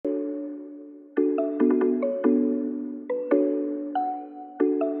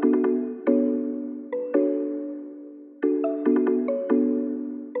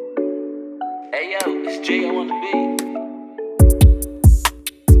It's J.O. on the beat.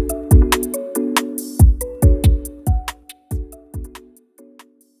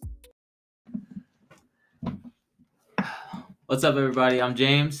 What's up, everybody? I'm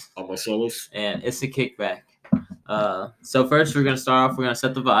James, I'm Marcellus. and it's a kickback. So first, we're gonna start off. We're gonna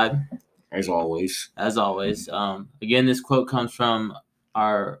set the vibe, As always. Again, this quote comes from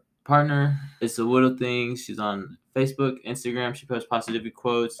our partner. It's the Little Things. She's on Facebook, Instagram. She posts positivity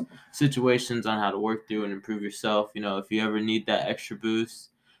quotes, situations on how to work through and improve yourself. You know, if you ever need that extra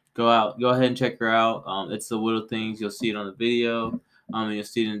boost, go ahead and check her out. It's the Little Things. You'll see it on the video. And you'll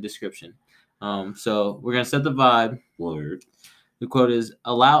see it in the description. So we're gonna set the vibe. Word. The quote is,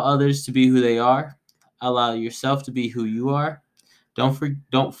 allow others to be who they are. Allow yourself to be who you are.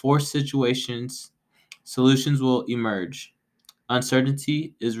 Don't force situations. Solutions will emerge.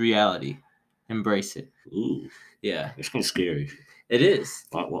 Uncertainty is reality. Embrace it. Ooh. Yeah. It's kind of scary. It is.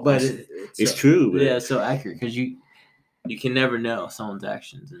 Well, But it's true. Man. Yeah, it's so accurate because you can never know someone's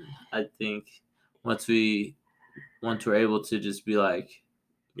actions. And I think once we're able to just be like,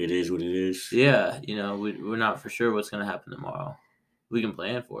 it is what it is. Yeah, you know, we're not for sure what's going to happen tomorrow. We can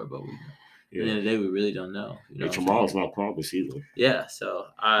plan for it, but at the end of the day, we really don't know. Tomorrow's not promised either. Yeah, so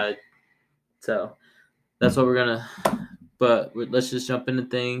that's what we're gonna. But let's just jump into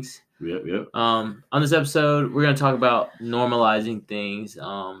things. Yep. On this episode, we're gonna talk about normalizing things.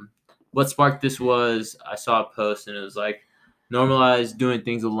 What sparked this was I saw a post and it was like, normalize doing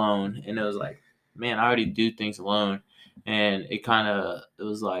things alone, and it was like, man, I already do things alone, and it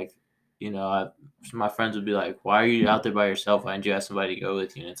was like, you know, my friends would be like, why are you out there by yourself? Why didn't you have somebody to go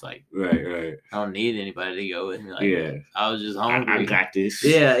with you? And it's like, right. I don't need anybody to go with me. Like, yeah. I was just hungry. I got this.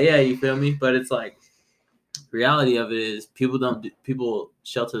 Yeah, you feel me? But it's like, reality of it is people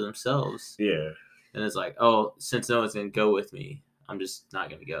shelter themselves. Yeah. And it's like, oh, since no one's going to go with me, I'm just not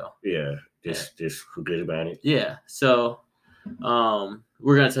going to go. Yeah. Just forget about it. Yeah. So,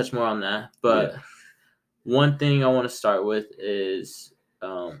 we're going to touch more on that. But one thing I want to start with is,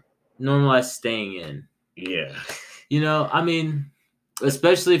 normalize staying in. Yeah. You know, I mean,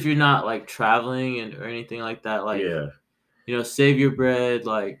 especially if you're not like traveling or anything like that. Like, you know, save your bread.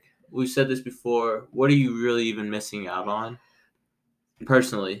 Like, we've said this before. What are you really even missing out on?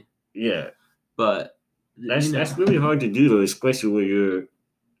 Personally. Yeah. But that's really hard to do though, especially when you're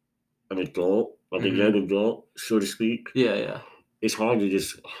an adult, like a young adult, so to speak. Yeah. It's hard to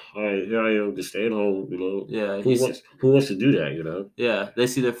just, here I am, just stay at home, you know. Yeah. Who wants to do that, you know? Yeah. They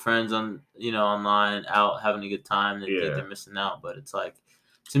see their friends online out having a good time. They think they're missing out. But it's like,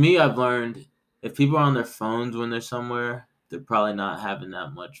 to me, I've learned if people are on their phones when they're somewhere, they're probably not having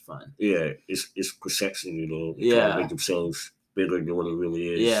that much fun. Yeah. It's perception, you know. They try to make themselves bigger than what it really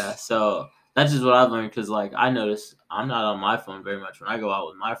is. Yeah. So that's just what I've learned because, like, I notice I'm not on my phone very much when I go out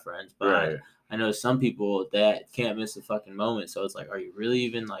with my friends. But I know some people that can't miss a fucking moment. So it's like, are you really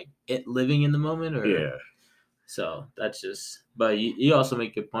even like living in the moment? Or So that's just. But you also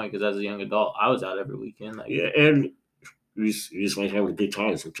make a good point because as a young adult, I was out every weekend. Like, and you just like having a good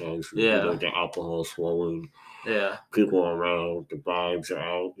time sometimes. Yeah. You know, the alcohol's flowing. Yeah. People are around. The vibes are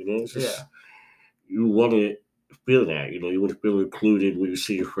out. You know, it's just, you want to feel that. You know, you want to feel included when you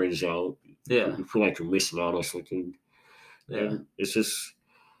see your friends out. Yeah. You feel like you're missing out on something. Yeah. And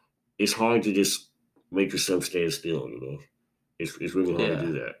it's hard to just make yourself stand still, you know. It's really hard to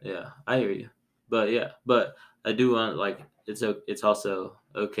do that. Yeah, I hear you. But I do want, like, it's also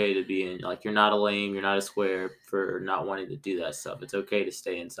okay to be in, like, you're not a lame, you're not a square for not wanting to do that stuff. It's okay to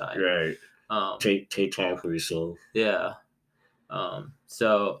stay inside. Right. Take time for yourself. Yeah.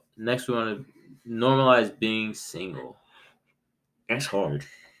 So next we want to normalize being single. That's hard.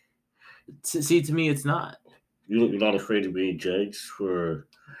 See, to me, it's not. You're not afraid of being judged for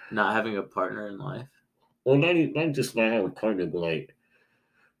not having a partner in life? Well, not just not having a partner, but like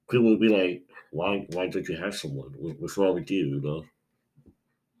people would be like, why don't you have someone? What's wrong with you? You know,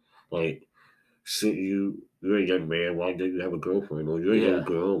 like, so you're a young man. Why don't you have a girlfriend? Or you're a young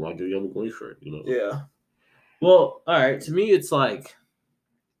girl. Why do you have a boyfriend? You know? Yeah. Well, all right. To me, it's like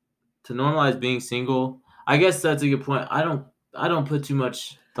to normalize being single. I guess that's a good point. I don't put too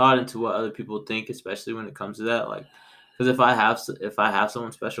much thought into what other people think, especially when it comes to that. Like, because if I have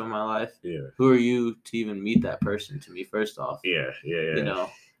someone special in my life, who are you to even meet that person? To me, first off, you know,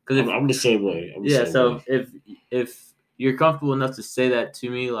 because I'm the same way. If you're comfortable enough to say that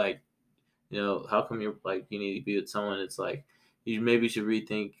to me, like, you know, how come you're like you need to be with someone? It's like you maybe should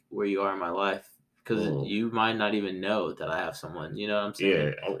rethink where you are in my life. Because you might not even know that I have someone. You know what I'm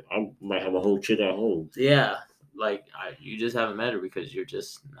saying? Yeah, I might have a whole chick at home. Yeah, like you just haven't met her because you're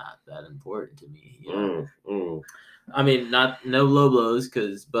just not that important to me. You know? I mean, no low blows,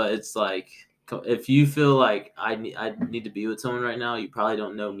 but it's like if you feel like I need to be with someone right now, you probably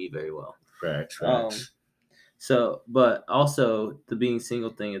don't know me very well. Facts. So, but also the being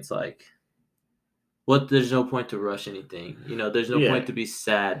single thing, it's like, there's no point to rush anything. There's no point to be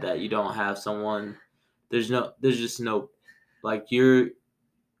sad that you don't have someone. There's just no, like,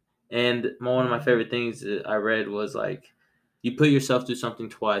 and one of my favorite things that I read was like, you put yourself through something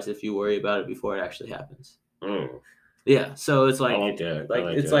twice if you worry about it before it actually happens. Oh. Yeah, so it's like, I like that.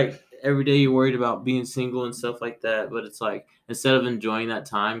 Like every day you're worried about being single and stuff like that, but it's like, instead of enjoying that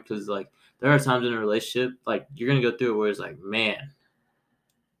time, because like there are times in a relationship, like you're gonna go through it where it's like, man,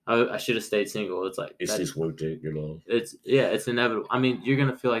 I should have stayed single. It's like, it's just worth it, It's inevitable. I mean, you're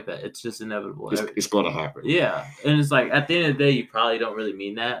gonna feel like that. It's just inevitable. It's gonna happen. Yeah, and it's like at the end of the day, you probably don't really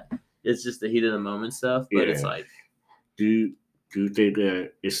mean that. It's just the heat of the moment stuff. But it's like, do you think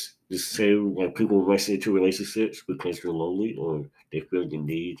that it's the same, like people rush into relationships because they're lonely or they feel the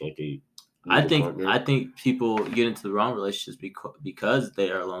need, like they? I think people get into the wrong relationships because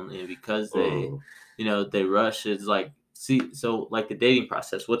they are lonely and because they, they rush. It's like, so like the dating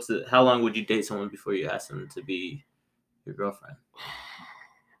process. How long would you date someone before you ask them to be your girlfriend?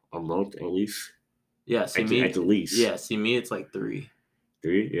 A month at least. Yeah, at the least. Yeah, see me, it's like 3.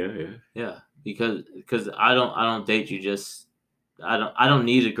 3, yeah. Because I don't date you just. I don't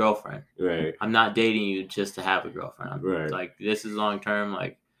need a girlfriend. Right. I'm not dating you just to have a girlfriend. Right. Like, this is long term.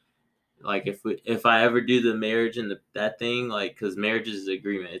 Like if I ever do the marriage and that thing, like, because marriage is an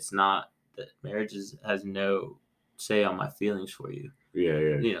agreement. It's not that marriage has no say on my feelings for you.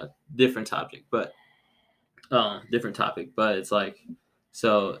 Yeah. Different topic, but it's like,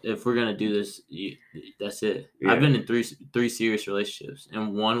 so if we're gonna do this, that's it. Yeah. I've been in three serious relationships,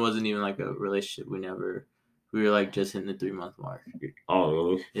 and one wasn't even like a relationship. We were like just hitting the 3-month mark. Oh,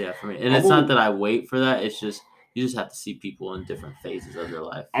 really? Yeah, for me. And it's not that I wait for that. It's just, you just have to see people in different phases of their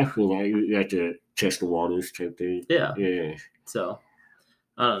life. I feel like you have to test the waters type thing. Yeah. So,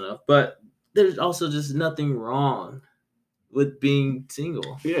 I don't know. But there's also just nothing wrong with being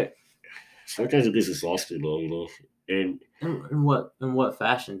single. Yeah. Sometimes it gets exhausting though, And in what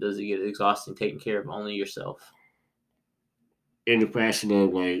fashion does it get exhausting taking care of only yourself? In the fashion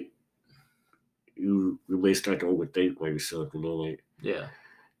of like, you may start to overthink by yourself, like, yeah,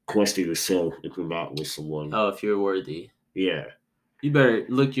 question yourself if you're not with someone. Oh, if you're worthy. Yeah. You better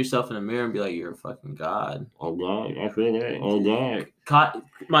look yourself in the mirror and be like, you're a fucking god. Oh God, I feel that. Oh God.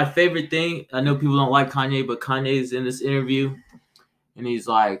 My favorite thing, I know people don't like Kanye, but Kanye's in this interview, and he's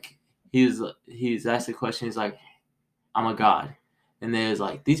like, he's asked a question. He's like, I'm a god. And there's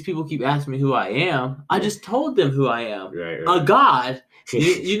like, these people keep asking me who I am. I just told them who I am. Right. A god.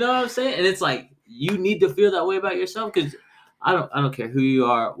 You know what I'm saying? And it's like, you need to feel that way about yourself, because I don't care who you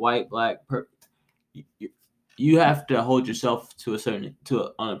are, white, black, you have to hold yourself on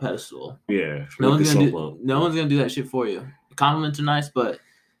a pedestal. Yeah. No one's gonna do that shit for you. Compliments are nice, but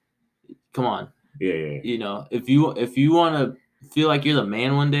come on. Yeah. If you want to feel like you're the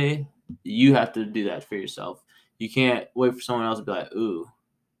man one day, you have to do that for yourself. You can't wait for someone else to be like, ooh.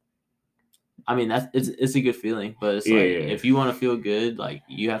 I mean, it's a good feeling, but it's if you want to feel good, like,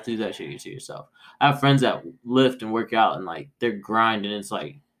 you have to do that shit to yourself. I have friends that lift and work out and like they're grinding. It's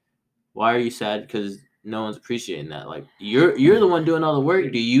like, why are you sad? Because no one's appreciating that. Like, you're the one doing all the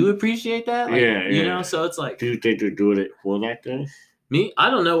work. Do you appreciate that? Like, so it's like, do you think they're doing it for that then? Me, I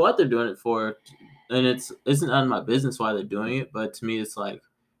don't know what they're doing it for, and it's none of my business why they're doing it. But to me, it's like,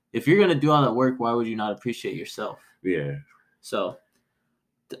 if you're gonna do all that work, why would you not appreciate yourself? Yeah. So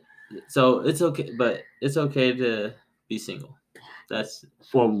it's okay, but it's okay to be single. That's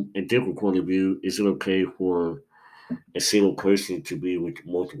from a different point of view. Is it okay for a single person to be with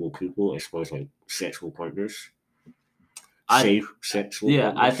multiple people as far as like sexual partners? Safe sexual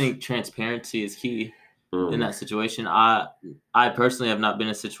partners? I think transparency is key in that situation. I personally have not been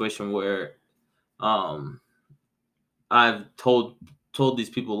in a situation where I've told these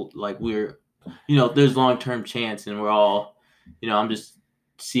people, like, we're, there's long-term chance and we're all, I'm just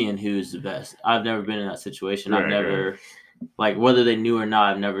seeing who's the best. I've never been in that situation. I've never, like, whether they knew or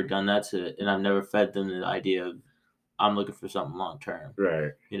not, I've never done that and I've never fed them the idea of I'm looking for something long-term.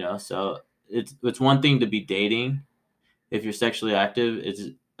 Right. So it's one thing to be dating. If you're sexually active, it's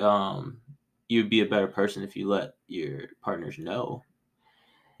you'd be a better person if you let your partners know,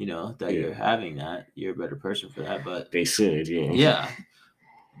 that you're having that. You're a better person for that. But they should, yeah.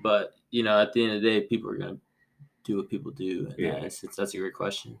 But at the end of the day, people are gonna do what people do. And that's a great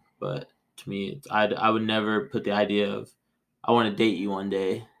question. But to me, I would never put the idea of I want to date you one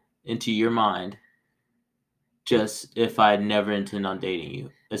day into your mind. Just if I never intend on dating you,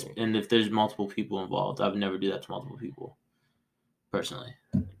 and if there's multiple people involved, I would never do that to multiple people. personally.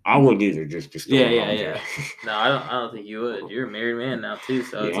 I wouldn't either. Just Yeah. No, I don't think you would. You're a married man now too,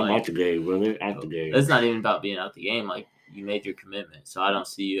 so it's I'm like out the game, brother. Out the game. it's not even about being out the game. Like you made your commitment, so I don't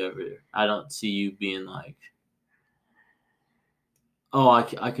see you being like, oh,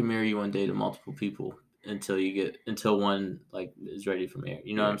 I can marry you one day to multiple people until one like is ready for marriage.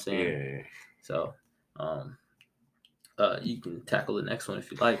 You know what I'm saying? Yeah. So, you can tackle the next one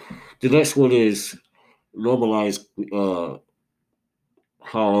if you like. The next one is normalize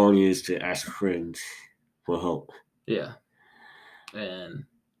how hard it is to ask friends for help. Yeah, and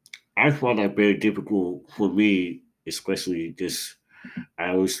I find that very difficult for me, especially just I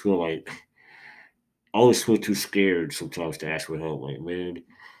always feel like I always feel too scared sometimes to ask for help. Like, man,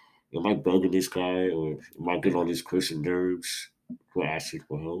 am I bugging this guy or am I getting on this person's nerves for asking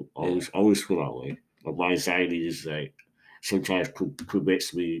for help? Always feel that way. Like my anxiety is like sometimes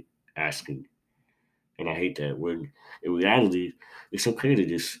prevents me asking, and I hate that. When in reality, it's okay to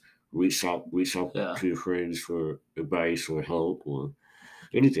just reach out Yeah. to your friends for advice or help or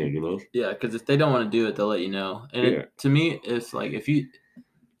anything, you know. Yeah, because if they don't want to do it, they'll let you know. And to me, it's like if you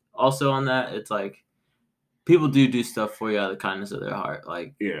also on that, it's like people do stuff for you out of the kindness of their heart.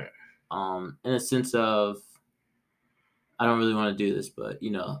 Like Yeah. In a sense of I don't really want to do this, but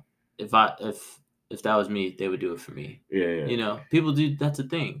you know, if that was me, they would do it for me. Yeah. You know, people do. That's a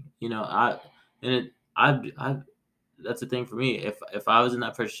thing. You know, I that's a thing for me. If I was in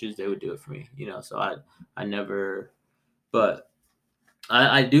that person's shoes, they would do it for me. You know, so I never, but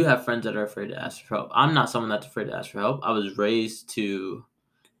I do have friends that are afraid to ask for help. I'm not someone that's afraid to ask for help. I was raised to,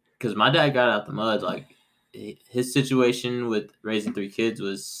 because my dad got out the mud. Like his situation with raising 3 kids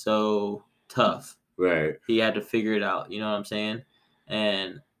was so tough. Right. He had to figure it out. You know what I'm saying?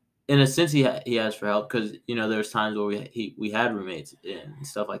 And in a sense, he asked for help because you know there was times where we had roommates and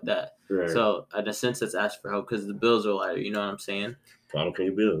stuff like that. Right. So in a sense, that's asked for help because the bills are lighter. You know what I'm saying? Gotta pay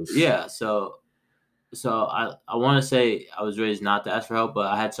bills. Yeah. So I want to say I was raised not to ask for help, but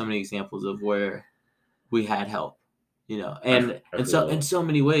I had so many examples of where we had help. You know, and in so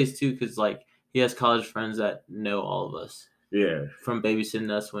many ways too, because like he has college friends that know all of us. Yeah. From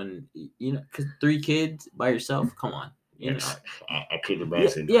babysitting us when you know, because 3 kids by yourself, come on. You know, I couldn't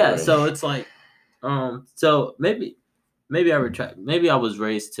imagine. Yeah, so it's like, so maybe I retract. Maybe I was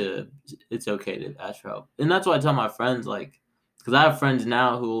raised to it's okay to ask for help, and that's why I tell my friends like, because I have friends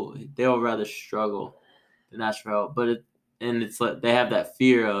now who they'll rather struggle than ask for help, but it's like they have that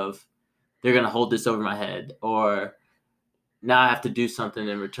fear of they're gonna hold this over my head, or now I have to do something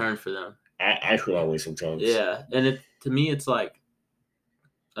in return for them. I feel that way sometimes. Yeah, and to me it's like,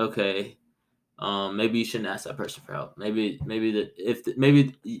 okay. Maybe you shouldn't ask that person for help. Maybe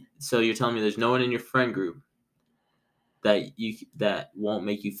so you're telling me there's no one in your friend group that won't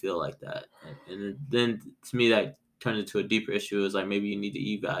make you feel like that, and then to me that turns into a deeper issue. Is like maybe you need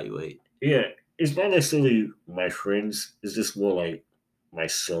to evaluate. Yeah, it's not necessarily my friends. It's just more like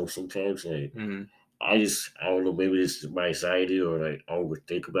myself sometimes. Like I don't know. Maybe it's my anxiety or like I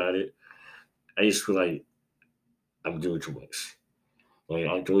overthink about it. I just feel like I'm doing too much. Like I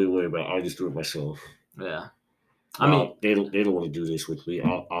don't really worry about it. I just do it myself. Yeah. I mean, they don't want to do this with me.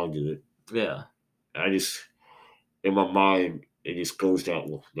 I'll do it. Yeah. I just in my mind it just goes that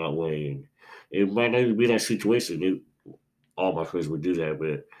way, and it might not even be that situation. All my friends would do that,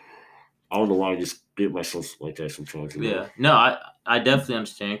 but I don't know why I just get myself like that sometimes. You know? Yeah. No, I definitely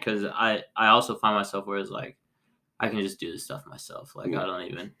understand because I also find myself where it's like I can just do this stuff myself. Like I don't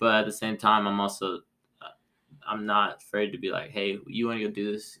even. But at the same time, I'm not afraid to be like, hey, you want to go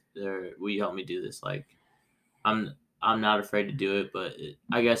do this, or will you help me do this? Like, I'm not afraid to do it, but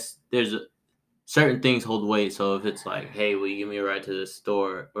I guess there's certain things hold weight. So if it's like, hey, will you give me a ride to the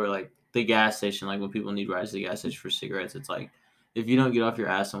store, or like the gas station, like when people need rides to the gas station for cigarettes, it's like if you don't get off your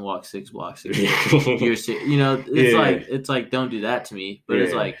ass and walk 6 blocks, you're you know, it's like don't do that to me. But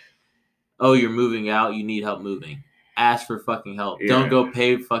it's like, oh, you're moving out, you need help moving. Ask for fucking help. Don't go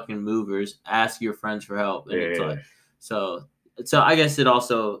pay fucking movers. Ask your friends for help. And it's like so I guess it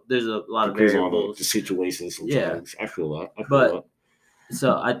also there's a lot of variables. The situations sometimes. I feel that. But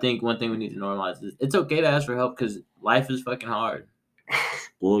so I think one thing we need to normalize is it's okay to ask for help because life is fucking hard.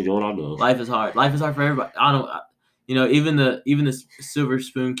 Well, you know what I know. Life is hard. Life is hard for everybody. I don't. You know, even the silver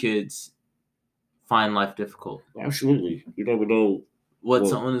spoon kids find life difficult. Absolutely. You never know what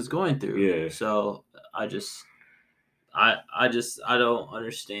someone is going through. Yeah. So I don't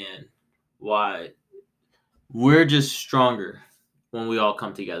understand why we're just stronger when we all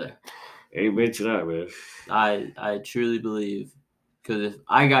come together. Amen to that, man. I truly believe because if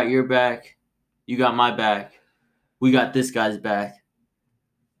I got your back, you got my back, we got this guy's back.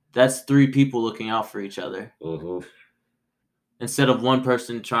 That's 3 people looking out for each other. instead of one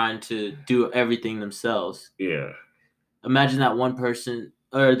person trying to do everything themselves. Yeah. Imagine that one person,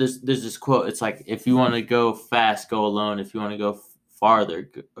 or there's this quote. It's like, if you want to go fast, go alone. If you want to go farther,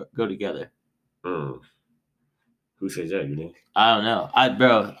 go together. Who says that? You know? I don't know.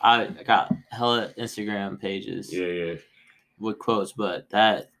 I got hella Instagram pages Yeah. with quotes, but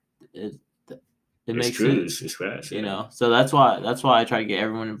that it makes true. sense. It's fast. You know, so that's why I try to get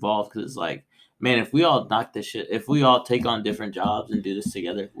everyone involved, because it's like, man, if we all knock this shit, if we all take on different jobs and do this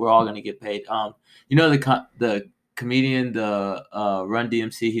together, we're all gonna get paid. You know, the comedian, the Run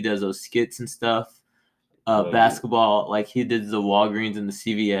DMC, he does those skits and stuff. Basketball, like he did the Walgreens and the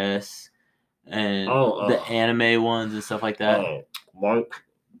CVS and the anime ones and stuff like that. Mike.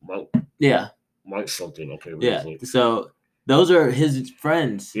 Yeah. Mike something. Okay. Yeah. So those are his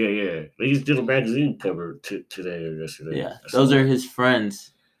friends. Yeah. They just did a magazine cover today or yesterday. Yeah. Those are his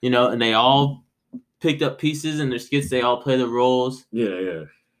friends. You know, and they all picked up pieces in their skits. They all play the roles. Yeah.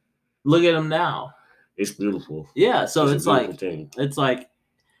 Look at them now. It's beautiful. Yeah. So it's like thing. It's like,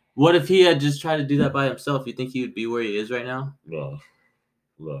 what if he had just tried to do that by himself? You think he would be where he is right now? No.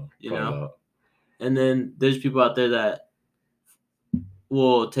 You know. Not. And then there's people out there that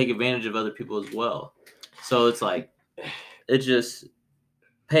will take advantage of other people as well. So it's like, it just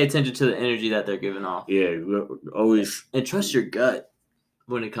pay attention to the energy that they're giving off. Yeah, always. And trust your gut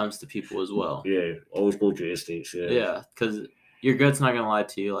when it comes to people as well. Yeah, always go with your instincts. Yeah, because your gut's not gonna lie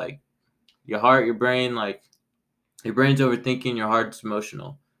to you. Like your heart, your brain, like your brain's overthinking, your heart's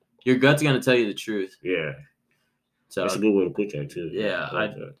emotional. Your gut's gonna tell you the truth. Yeah. So that's a good way to put that too. Yeah,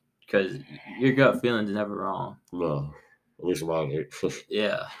 because your gut feeling's never wrong. No, at least about it.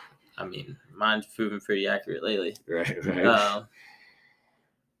 Yeah, I mean, mine's proven pretty accurate lately. Right.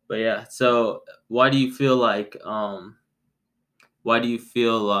 But yeah, so why do you feel like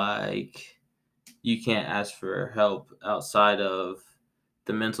you can't ask for help outside of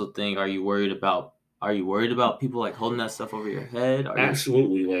the mental thing? Are you worried about people like holding that stuff over your head?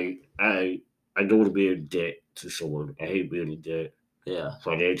 Absolutely. Like I don't want to be in debt to someone. I hate being in debt. Yeah.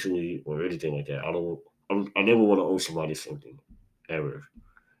 Financially or anything like that. I never want to owe somebody something ever.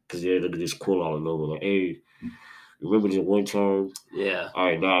 Because look at this quote out of nowhere. Like, hey, remember this one time? Yeah. All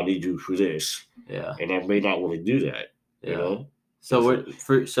right, now I need you for this. Yeah. And I may not want to do that. Yeah. You know? So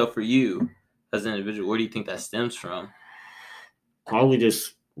for you as an individual, where do you think that stems from? Probably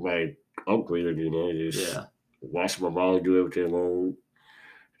just my upbringing, you know, just watch my mom do everything alone.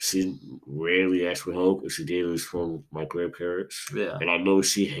 She rarely asked for help. If she did, it was from my grandparents. Yeah. And I know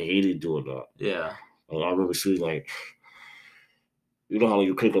she hated doing that. Yeah. And I remember she was like, you know how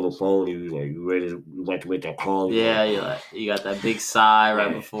you click on the phone and you like to make that call. Yeah, you got that big sigh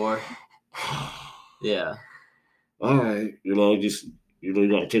right before. Yeah. All right. You know, you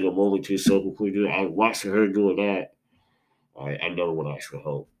got to take a moment to yourself before you do it. I watched her doing that. I never want to ask for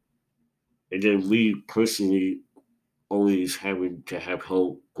help. And then me personally, always having to have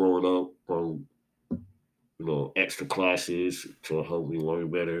help growing up from, extra classes to help me learn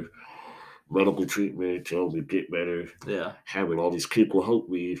better, medical treatment to help me get better. Yeah. Having all these people help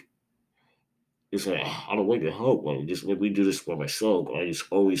me. It's like, I don't want your help. Like, just let me do this for myself. I just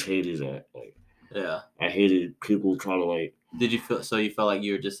always hated that. Like, yeah. I hated people trying to like. Did you felt like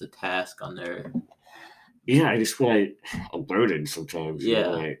you were just a task on their? Yeah, I just feel like a burden sometimes. Yeah. You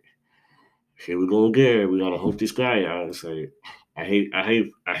know, like, here we go again. We gotta help this guy out. It's like I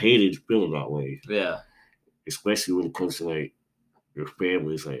hated feeling that way. Yeah. Especially when it comes to like your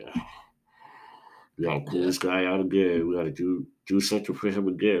family. It's like we gotta pull this guy out again. We gotta do something for him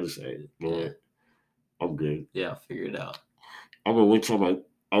again. It's like, I'm good. Yeah, I'll figure it out. I remember one time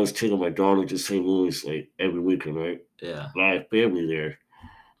I was taking my daughter to St. Louis like every weekend, right? Yeah. And I had family there,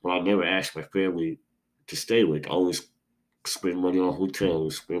 but I never asked my family to stay with. I always spend money on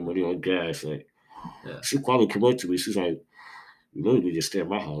hotels, spend money on gas. Like, she probably come up to me. She's like, you know, you need to stay at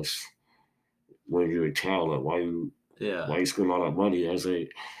my house when you're in town. Like, why you spend all that money? I was like,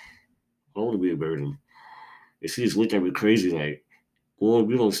 I don't want to be a burden. And she just looked at me crazy, like, well,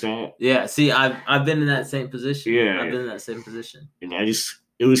 we don't stop. Yeah, see, I've been in that same position. Yeah, I've been in that same position. And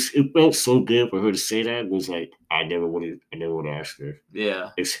it felt so good for her to say that. It was like I never want to ask her.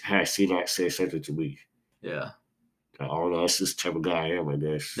 Yeah. Had she not said something to me. Yeah. I don't know. That's just the type of guy I am, I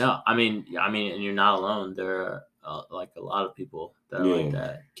guess. No, I mean, and you're not alone. There are like a lot of people that are like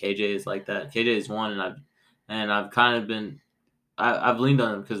that. KJ is like that. KJ is one, and I've kind of been, I've leaned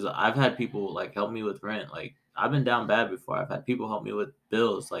on him because I've had people like help me with rent. Like I've been down bad before. I've had people help me with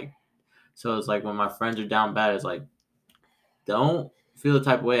bills. Like, so it's like when my friends are down bad, it's like, don't feel the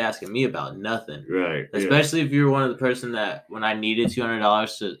type of way asking me about nothing. Right. Especially if you're one of the person that when I needed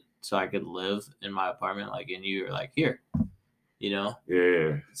 $200 so I could live in my apartment, like, and you were like, here, you know.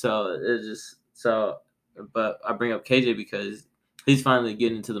 Yeah. So it's just so. But I bring up KJ because he's finally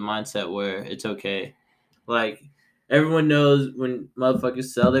getting into the mindset where it's okay. Like everyone knows when motherfuckers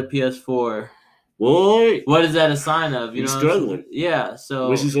sell their PS4. Boy, What is that a sign of? You he's know, what I'm saying? struggling. Yeah. So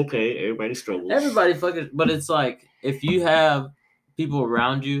Which is okay. Everybody struggles. everybody fucking, but it's like if you have people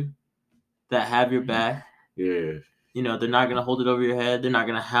around you that have your back, Yeah. you know, they're not gonna hold it over your head. They're not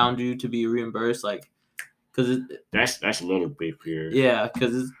gonna hound you to be reimbursed, like, because That's another big fear. yeah,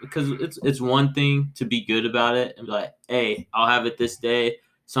 because it's one thing to be good about it and be like, hey, I'll have it this day.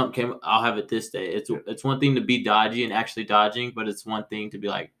 Something came, I'll have it this day. It's one thing to be dodgy and actually dodging, but it's one thing to be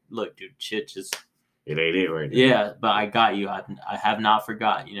like, look, dude, shit just. It ain't it right now. Yeah, but I got you. I have not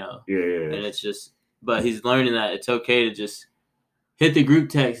forgot, you know. Yeah. And it's just, but he's learning that it's okay to just hit the group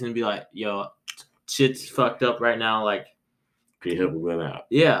text and be like, yo, shit's fucked up right now. Like, Can you help me run out?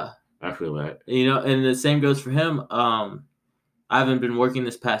 yeah. I feel that. You know, and the same goes for him. I haven't been working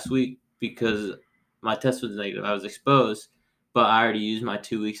this past week because my test was negative. I was exposed, but I already used my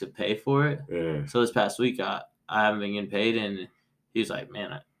 2 weeks of pay for it. Yeah. So this past week, I haven't been getting paid, and he was like,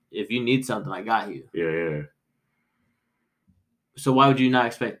 man, if you need something, I got you. Yeah. So why would you not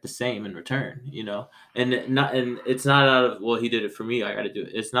expect the same in return, you know? And it's not out of, well, he did it for me, I got to do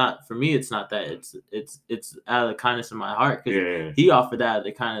it. It's not for me. It's not that. It's out of the kindness of my heart because he offered that out of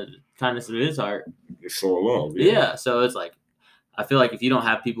the kindness of his heart. It's so love. Yeah. So it's like, I feel like if you don't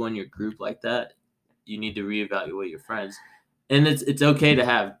have people in your group like that, you need to reevaluate your friends. And it's okay to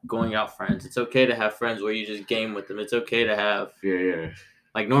have going out friends. It's okay to have friends where you just game with them. It's okay to have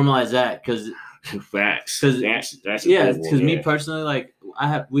like normalize that because facts. That's yeah. Because me personally, like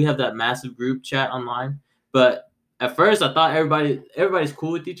we have that massive group chat online, but at first I thought everybody's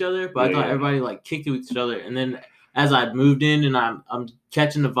cool with each other, but I thought everybody like kicked it with each other. And then as I moved in and I'm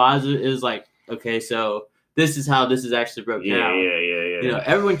catching the vibes, it was like, okay, so this is how this is actually broken down. Yeah. You know,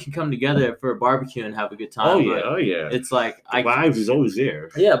 everyone can come together for a barbecue and have a good time. Oh yeah. It's like the vibes is always there.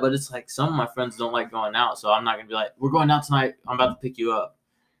 Yeah, but it's like some of my friends don't like going out, so I'm not gonna be like, we're going out tonight. I'm about to pick you up.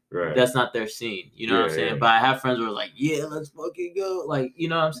 Right. That's not their scene. You know what I'm saying? Yeah. But I have friends who are like, yeah, let's fucking go. Like, you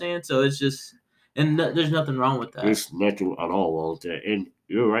know what I'm saying? So it's just, and there's nothing wrong with that. There's nothing at all wrong with that. And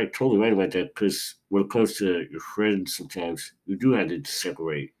you're right, totally right about that. Because when it comes to your friends, sometimes you do have to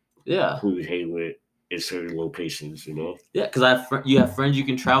separate. Yeah. Who you hang with in certain locations, you know? Yeah, because you have friends you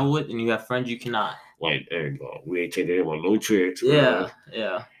can travel with, and you have friends you cannot. Like, there you go. We ain't taking them on no trips. Yeah.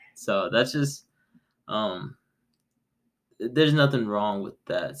 So that's just, there's nothing wrong with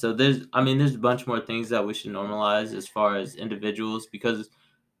that. So there's a bunch more things that we should normalize as far as individuals because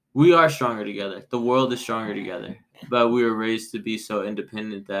we are stronger together. The world is stronger together, but we were raised to be so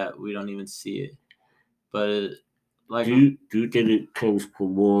independent that we don't even see it. But like, do you think it comes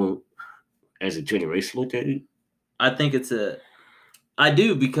from more as a generational thing? I think I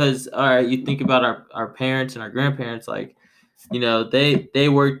do because all right, you think about our parents and our grandparents, like, you know, they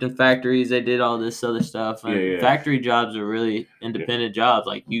worked in factories, they did all this other stuff. And factory jobs are really independent jobs.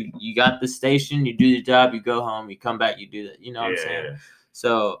 Like you got the station, you do the job, you go home, you come back, you do that. You know what I'm saying?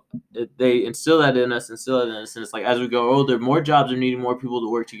 So they instill that in us, and it's like as we go older, more jobs are needing more people to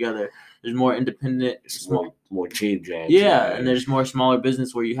work together. There's more independent, more team jobs. Yeah, and there's more smaller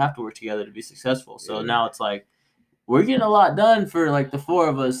business where you have to work together to be successful. So now it's like we're getting a lot done for like the four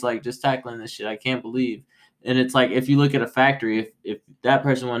of us, like just tackling this shit. I can't believe. And it's like if you look at a factory, if that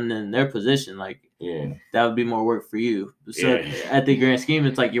person wasn't in their position, like that would be more work for you. So at the grand scheme,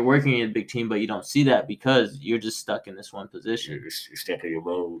 it's like you're working in a big team, but you don't see that because you're just stuck in this one position. You're stuck in your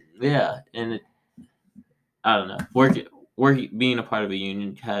mode. Yeah, and I don't know. Being a part of a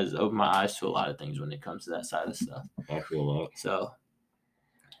union has opened my eyes to a lot of things when it comes to that side of stuff. I feel that. So,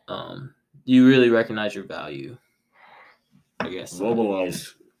 you really recognize your value, I guess.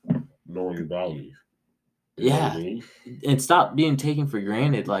 Normalize knowing your value. Yeah, and stop being taken for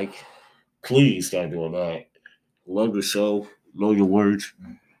granted. Like, please stop doing that. Love yourself. Know your worth.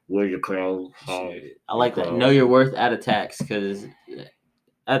 Wear your crown. I like that. Know your worth at a tax, because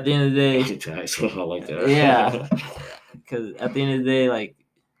at the end of the day, I like that. Yeah, because at the end of the day, like,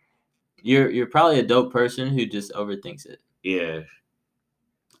 you're probably a dope person who just overthinks it. Yeah.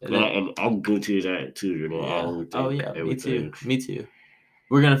 I'm guilty of that too. You know. Yeah. Me too.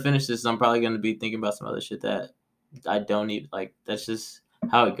 We're gonna finish this. And I'm probably gonna be thinking about some other shit that I don't need. Like, that's just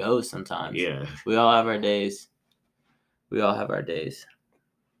how it goes sometimes. Yeah. We all have our days. Well,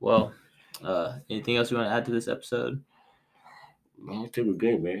 anything else you want to add to this episode? No, I think we're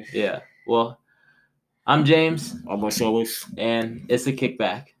good, man. Yeah. Well, I'm James. I'm Marcellus. And it's a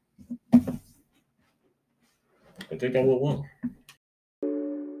kickback. I think that went well.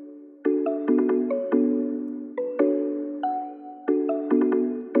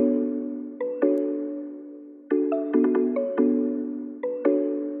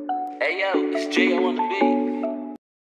 Hey yo, it's J.O. on the beat.